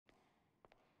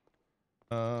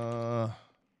Uh,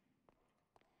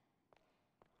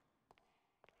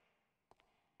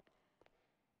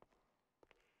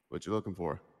 What you looking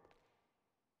for?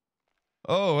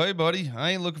 oh, hey, buddy.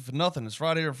 I ain't looking for nothing. It's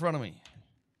right here in front of me.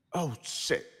 Oh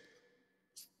shit.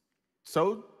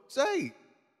 So say.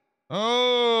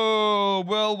 Oh,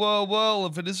 well.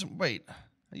 If it isn't, wait.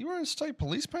 Are you wearing state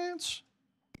police pants?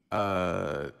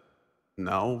 No,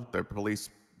 they're police.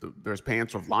 There's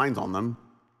pants with lines on them.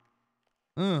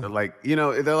 Uh, They're like,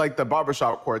 they're like the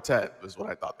barbershop quartet is what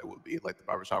I thought they would be. Like the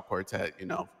barbershop quartet,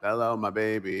 hello, my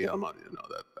baby.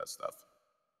 That stuff.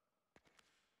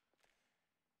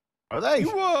 Are they?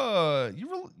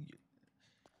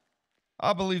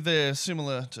 I believe they're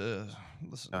similar to,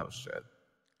 listen. Oh shit.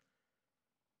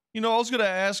 I was going to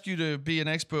ask you to be an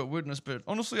expert witness, but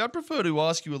honestly, I'd prefer to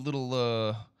ask you a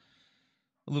little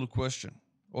question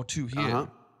or two here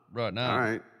right now. All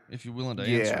right. If you're willing to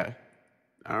answer.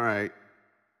 All right.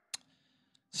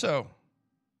 So,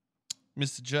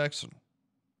 Mr. Jackson,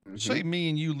 say me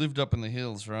and you lived up in the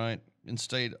hills, right? In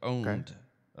state-owned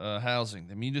housing.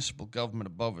 The municipal government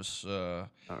above us all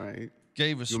right.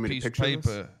 gave us a piece of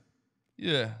paper.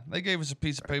 Yeah, they gave us a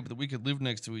piece of paper that we could live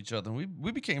next to each other. And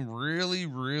we became really,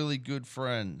 really good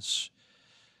friends.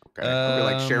 Okay. We'll be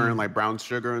like sharing like brown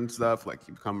sugar and stuff. Like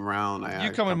you come around.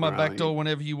 You come in my back door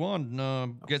whenever you want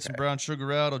and get some brown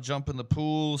sugar out or jump in the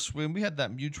pool, swim. We had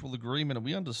that mutual agreement and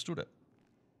we understood it.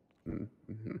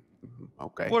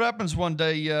 Okay. What happens one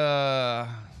day,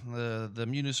 the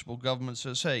municipal government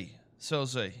says, hey,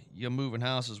 Soze, you're moving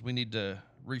houses. We need to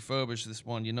refurbish this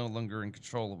one. You're no longer in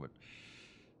control of it.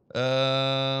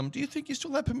 Do you think you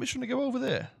still have permission to go over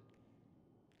there?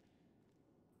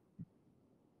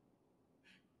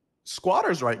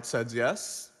 Squatters' rights says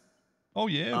yes. Oh,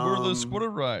 yeah? Where are those squatter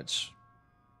rights?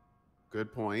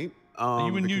 Good point. Are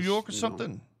you in New York or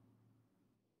something?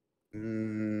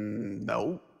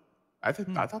 No. I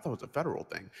thought that was a federal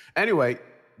thing. Anyway,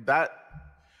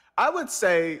 I would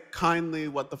say kindly,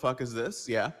 what the fuck is this?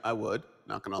 Yeah, I would.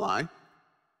 Not gonna lie.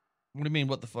 What do you mean,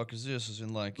 what the fuck is this? As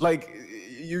in like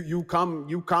you come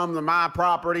to my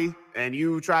property and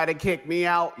you try to kick me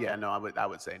out? Yeah, no, I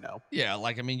would say no. Yeah,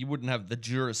 you wouldn't have the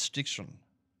jurisdiction,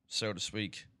 so to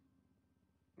speak.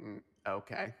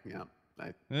 Okay, yeah.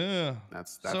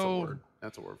 That's a word.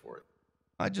 That's a word for it.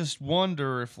 I just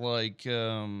wonder if we've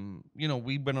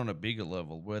been on a bigger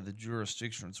level where the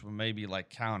jurisdictions were maybe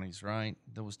like counties, right?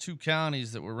 There was 2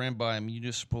 counties that were ran by a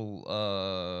municipal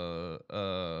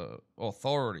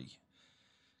authority.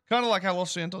 Kind of like how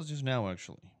Los Santos is now,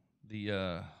 actually.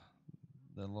 The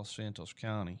Los Santos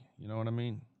County. You know what I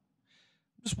mean?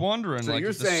 Just wondering, so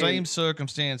if the same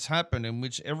circumstance happened in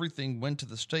which everything went to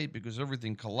the state because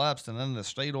everything collapsed, and then the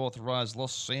state authorized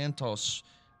Los Santos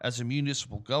as a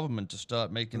municipal government to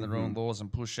start making their own laws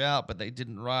and push out, but they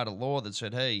didn't write a law that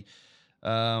said, hey,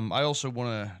 I also want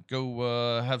to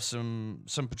go have some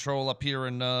patrol up here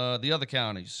in the other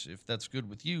counties, if that's good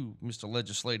with you, Mr.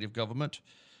 Legislative Government.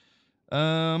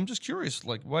 I'm just curious,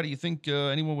 why do you think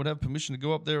anyone would have permission to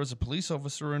go up there as a police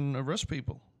officer and arrest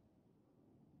people?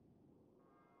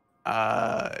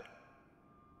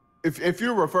 If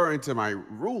you're referring to my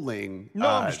ruling, no,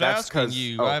 I'm just asking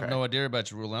you. Okay. I have no idea about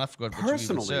your ruling. I forgot what you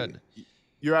even said.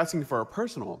 You're asking for a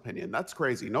personal opinion. That's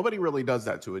crazy. Nobody really does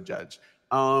that to a judge.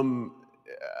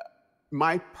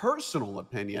 My personal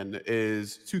opinion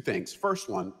is 2 things. First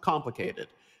one, complicated,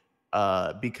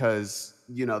 because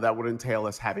that would entail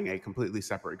us having a completely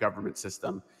separate government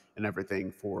system and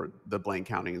everything for the Blaine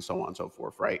County and so on and so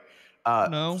forth, right?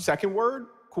 No. Second word,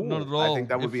 cool. Not at all. I think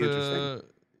that would be interesting.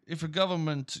 If a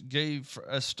government gave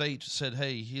a state, said,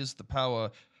 hey, here's the power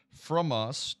from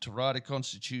us to write a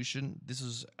constitution. This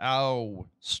is our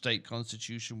state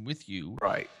constitution with you.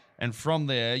 Right. And from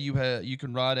there, you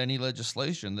can write any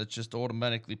legislation that's just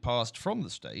automatically passed from the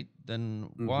state. Then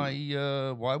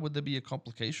why would there be a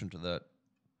complication to that?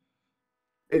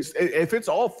 If it's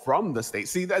all from the state,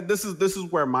 see that this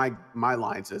is where my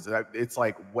lines is. It's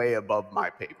like way above my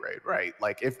pay grade, right?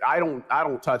 Like if I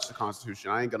don't touch the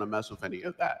Constitution, I ain't gonna mess with any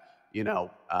of that,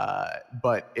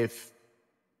 But if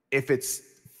it's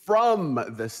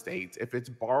from the state, if it's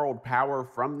borrowed power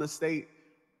from the state,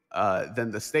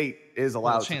 then the state is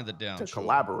allowed to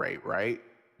collaborate, right?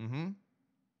 Mm-hmm.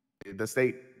 The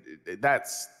state,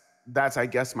 that's I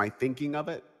guess my thinking of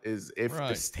it is if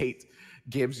the state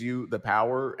gives you the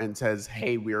power and says,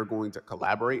 hey, we are going to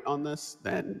collaborate on this,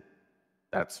 then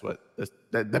that's what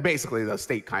basically the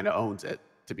state kind of owns it,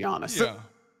 to be honest. Yeah.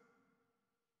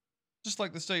 Just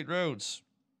like the state roads.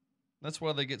 That's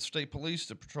why they get state police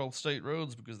to patrol state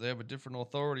roads, because they have a different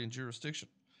authority and jurisdiction.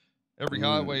 Every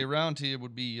highway around here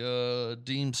would be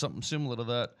deemed something similar to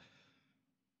that.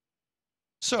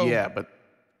 So yeah, but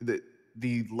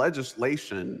the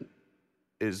legislation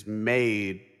is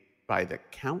made by the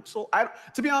council.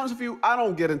 To be honest with you, I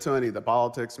don't get into any of the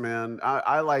politics, man.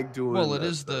 I like doing. Well, it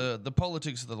is the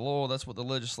politics of the law. That's what the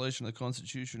legislation, the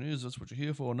Constitution is. That's what you're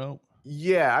here for. No.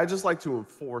 Yeah, I just like to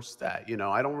enforce that.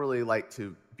 I don't really like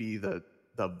to be the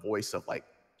voice of like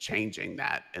changing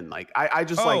that, and like I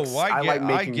just like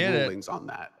making rulings on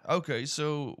that. Okay,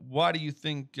 so why do you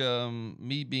think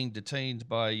me being detained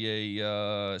by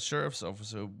a sheriff's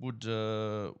officer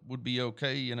would be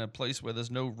okay in a place where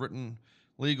there's no written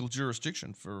legal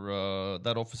jurisdiction for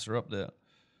that officer up there?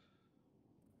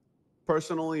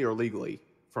 Personally or legally,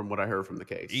 from what I heard from the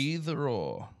case? Either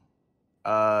or.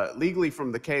 Legally,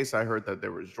 from the case, I heard that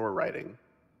there was joyriding.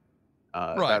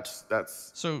 Right.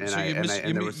 That's so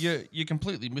you're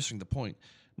completely missing the point.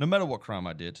 No matter what crime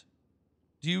I did,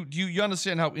 do you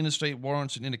understand how interstate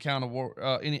warrants and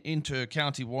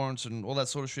inter-county warrants and all that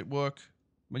sort of shit work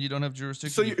when you don't have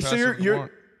jurisdiction? So you're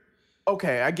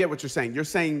okay. I get what you're saying. You're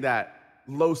saying that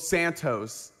Los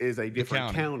Santos is a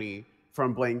different county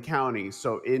from Blaine County.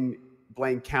 So in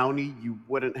Blaine County, you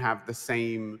wouldn't have the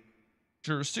same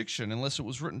jurisdiction unless it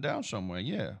was written down somewhere.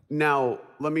 Yeah. Now,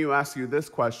 let me ask you this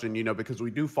question, because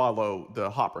we do follow the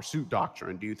hot pursuit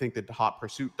doctrine. Do you think that the hot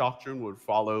pursuit doctrine would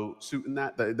follow suit in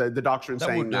that? The doctrine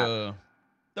saying that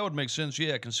would make sense,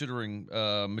 yeah, considering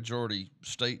majority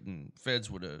state and feds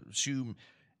would assume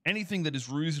anything that is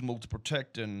reasonable to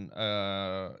protect and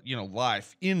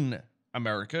life in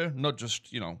America, not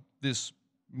just, this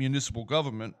municipal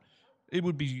government, it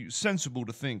would be sensible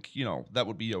to think, that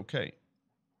would be okay.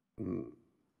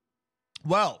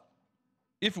 Well,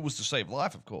 if it was to save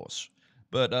life, of course.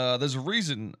 But there's a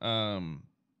reason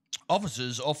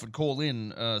officers often call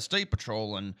in state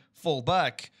patrol and fall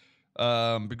back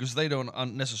because they don't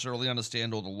necessarily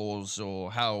understand all the laws or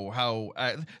how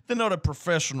they're not a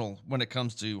professional when it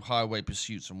comes to highway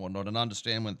pursuits and whatnot, and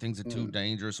understand when things are too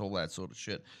dangerous, all that sort of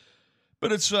shit.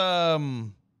 But it's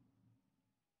the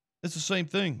same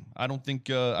thing. I don't think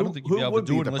you'd be able to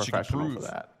do it unless you can prove for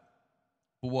that.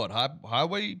 For what?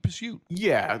 Highway pursuit?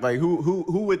 Yeah, like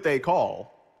who would they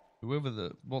call? Whoever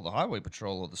the highway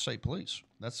patrol or the state police.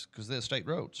 That's because they're state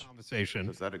roads. Conversation.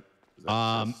 Is that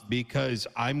because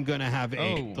I'm gonna have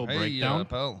a breakdown.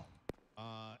 Pal.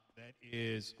 That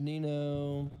is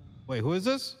Nino. Wait, who is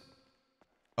this?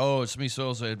 Oh, it's me,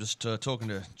 Soze. I'm just talking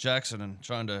to Jackson and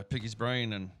trying to pick his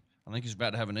brain, and I think he's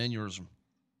about to have an aneurysm.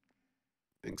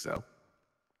 I think so.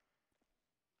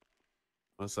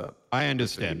 What's up? I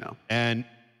understand. And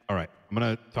all right, I'm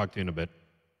gonna talk to you in a bit.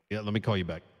 Yeah, let me call you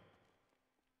back.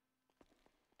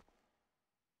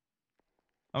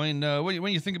 I mean,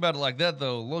 when you think about it like that,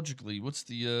 though, logically,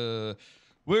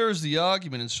 where is the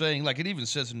argument in saying, like it even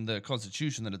says in the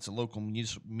Constitution that it's a local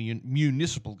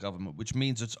municipal government, which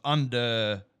means it's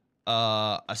under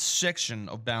a section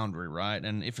of boundary, right?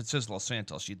 And if it says Los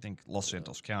Santos, you'd think Los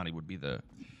Santos County would be the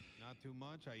not too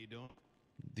much. How you doing?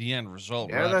 The end result,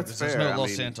 yeah, right? That's because fair. There's no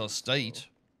Los Santos state.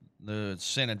 The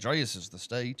San Andreas is the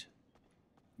state.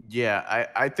 Yeah,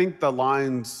 I think the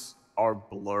lines are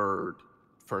blurred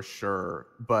for sure,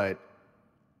 but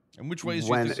in which ways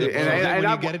when you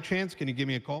get a chance, can you give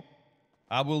me a call?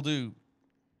 I will do.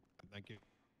 Thank you.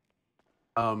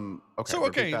 Okay. So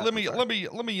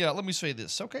let me say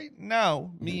this. Okay,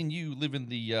 now me and you live in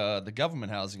the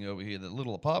government housing over here, the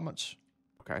little apartments.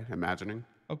 Okay, imagining.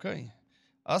 Okay,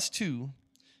 us two.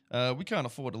 We can't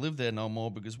afford to live there no more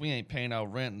because we ain't paying our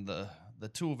rent, and the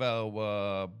two of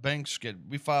our banks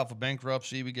we file for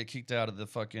bankruptcy. We get kicked out of the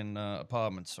fucking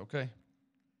apartments. Okay.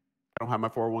 I don't have my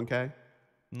 401k.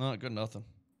 No, good nothing.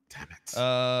 Damn it.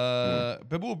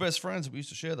 But we were best friends. We used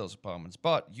to share those apartments.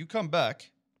 But you come back,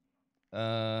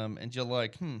 and you're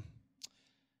like, I'm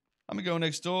gonna go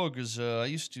next door because I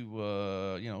used to,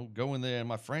 go in there, and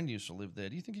my friend used to live there.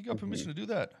 Do you think you got permission to do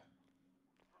that?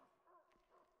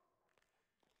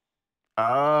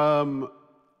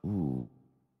 Ooh.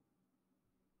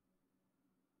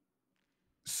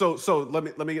 So let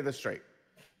me get this straight.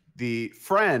 The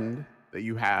friend that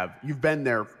you've been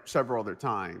there several other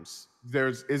times.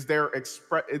 Is there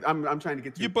express? I'm trying to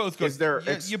get to. You both got. Is there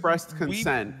expressed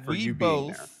consent for you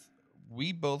being there?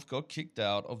 We both got kicked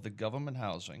out of the government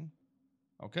housing.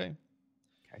 Okay.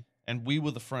 Okay. And we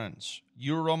were the friends.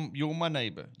 You're my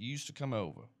neighbor. You used to come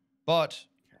over, but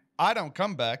I don't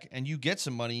come back, and you get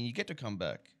some money, and you get to come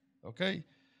back. Okay.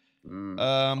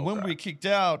 When we're kicked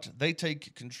out, they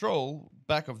take control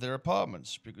back of their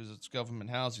apartments because it's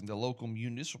government housing, the local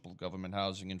municipal government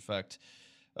housing, in fact.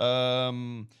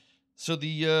 So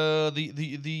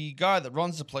the guy that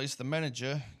runs the place, the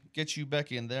manager, gets you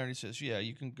back in there, and he says, "Yeah,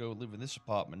 you can go live in this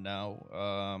apartment now.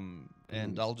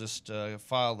 and I'll just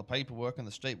file the paperwork, and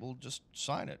the state will just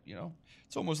sign it. You know,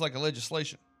 it's almost like a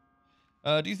legislation.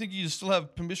 Do you think you still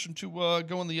have permission to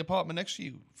go in the apartment next to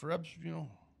you for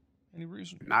any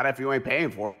reason? Not if you ain't paying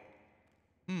for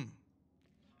it.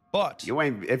 But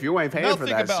if you ain't paying for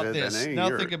that shit, then it ain't Now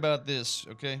yours. think about this,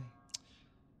 okay?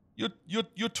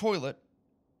 Your toilet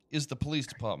is the police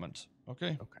department,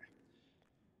 okay? Okay.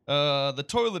 The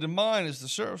toilet in mine is the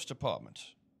sheriff's department.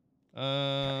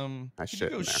 I Could you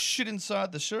go shit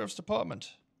inside the sheriff's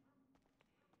department?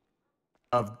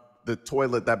 Of the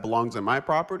toilet that belongs in my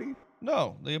property?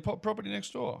 No, the property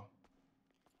next door.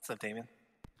 What's up, Damien?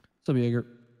 What's up, Jaeger?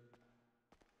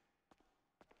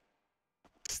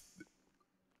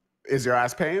 Is your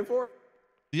ass paying for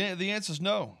it? The answer is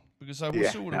no, because I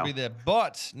still wouldn't be there.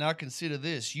 But now consider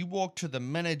this. You walk to the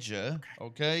manager,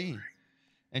 okay?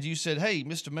 And you said, hey,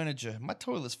 Mr. Manager, my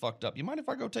toilet's fucked up. You mind if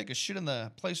I go take a shit in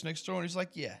the place next door? And he's like,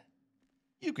 yeah,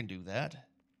 you can do that.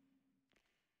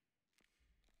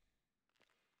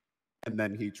 And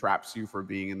then he traps you for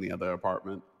being in the other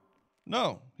apartment?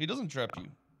 No, he doesn't trap you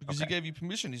because he gave you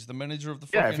permission. He's the manager of the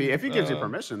Yeah, fucking... if he gives you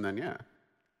permission, then yeah.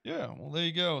 Yeah, well, there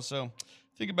you go. So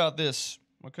think about this,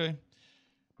 okay?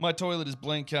 My toilet is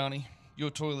Blaine County. Your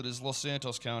toilet is Los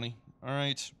Santos County, all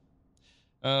right?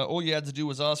 All you had to do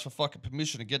was ask for fucking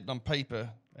permission to get it on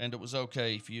paper, and it was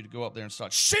okay for you to go up there and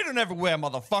start shitting everywhere,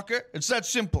 motherfucker. It's that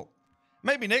simple.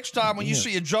 Maybe next time when you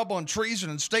see a job on treason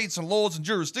in states and laws and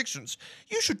jurisdictions,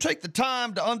 you should take the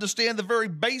time to understand the very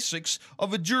basics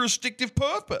of a jurisdictive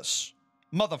purpose.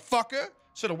 Motherfucker,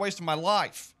 instead of wasting my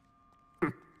life.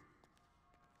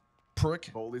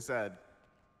 Prick. Boldly said.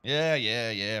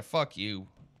 Yeah, fuck you.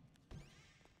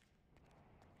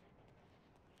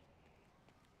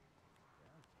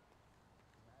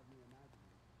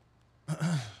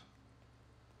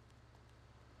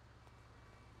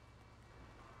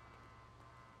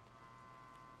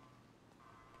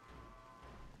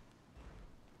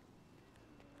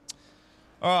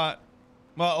 All right.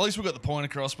 Well, at least we got the point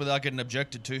across without getting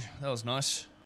objected to. That was nice.